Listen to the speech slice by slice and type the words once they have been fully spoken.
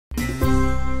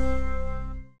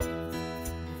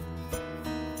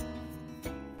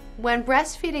When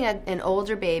breastfeeding an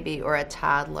older baby or a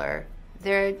toddler,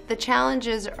 the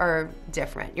challenges are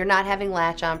different. You're not having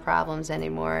latch-on problems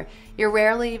anymore. You're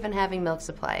rarely even having milk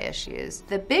supply issues.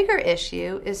 The bigger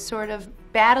issue is sort of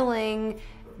battling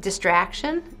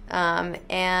distraction,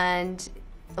 and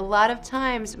a lot of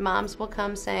times moms will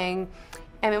come saying,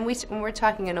 when we're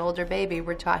talking an older baby,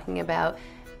 we're talking about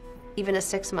even a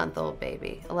 6-month-old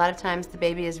baby. A lot of times the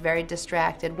baby is very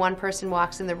distracted. One person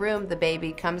walks in the room, the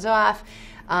baby comes off.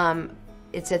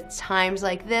 It's at times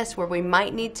like this where we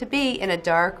might need to be in a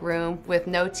dark room with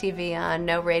no TV on,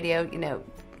 no radio,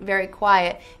 very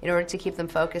quiet in order to keep them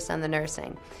focused on the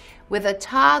nursing. With a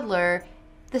toddler,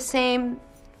 the same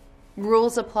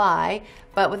rules apply,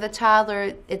 but with a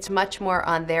toddler, it's much more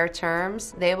on their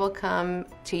terms. They will come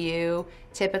to you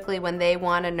typically when they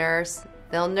want to nurse.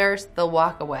 They'll nurse, they'll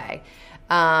walk away.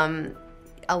 A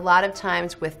lot of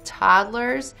times with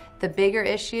toddlers, the bigger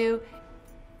issue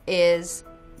is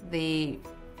the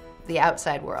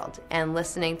outside world and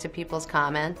listening to people's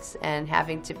comments and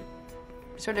having to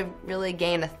sort of really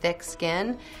gain a thick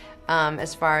skin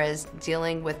as far as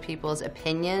dealing with people's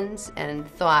opinions and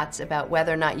thoughts about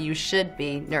whether or not you should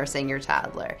be nursing your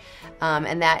toddler.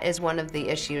 And that is one of the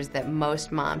issues that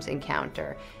most moms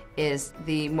encounter, is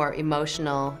the more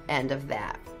emotional end of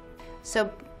that.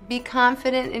 So be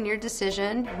confident in your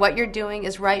decision. What you're doing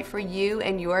is right for you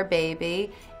and your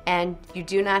baby, and you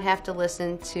do not have to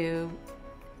listen to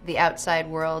the outside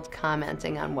world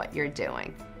commenting on what you're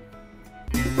doing.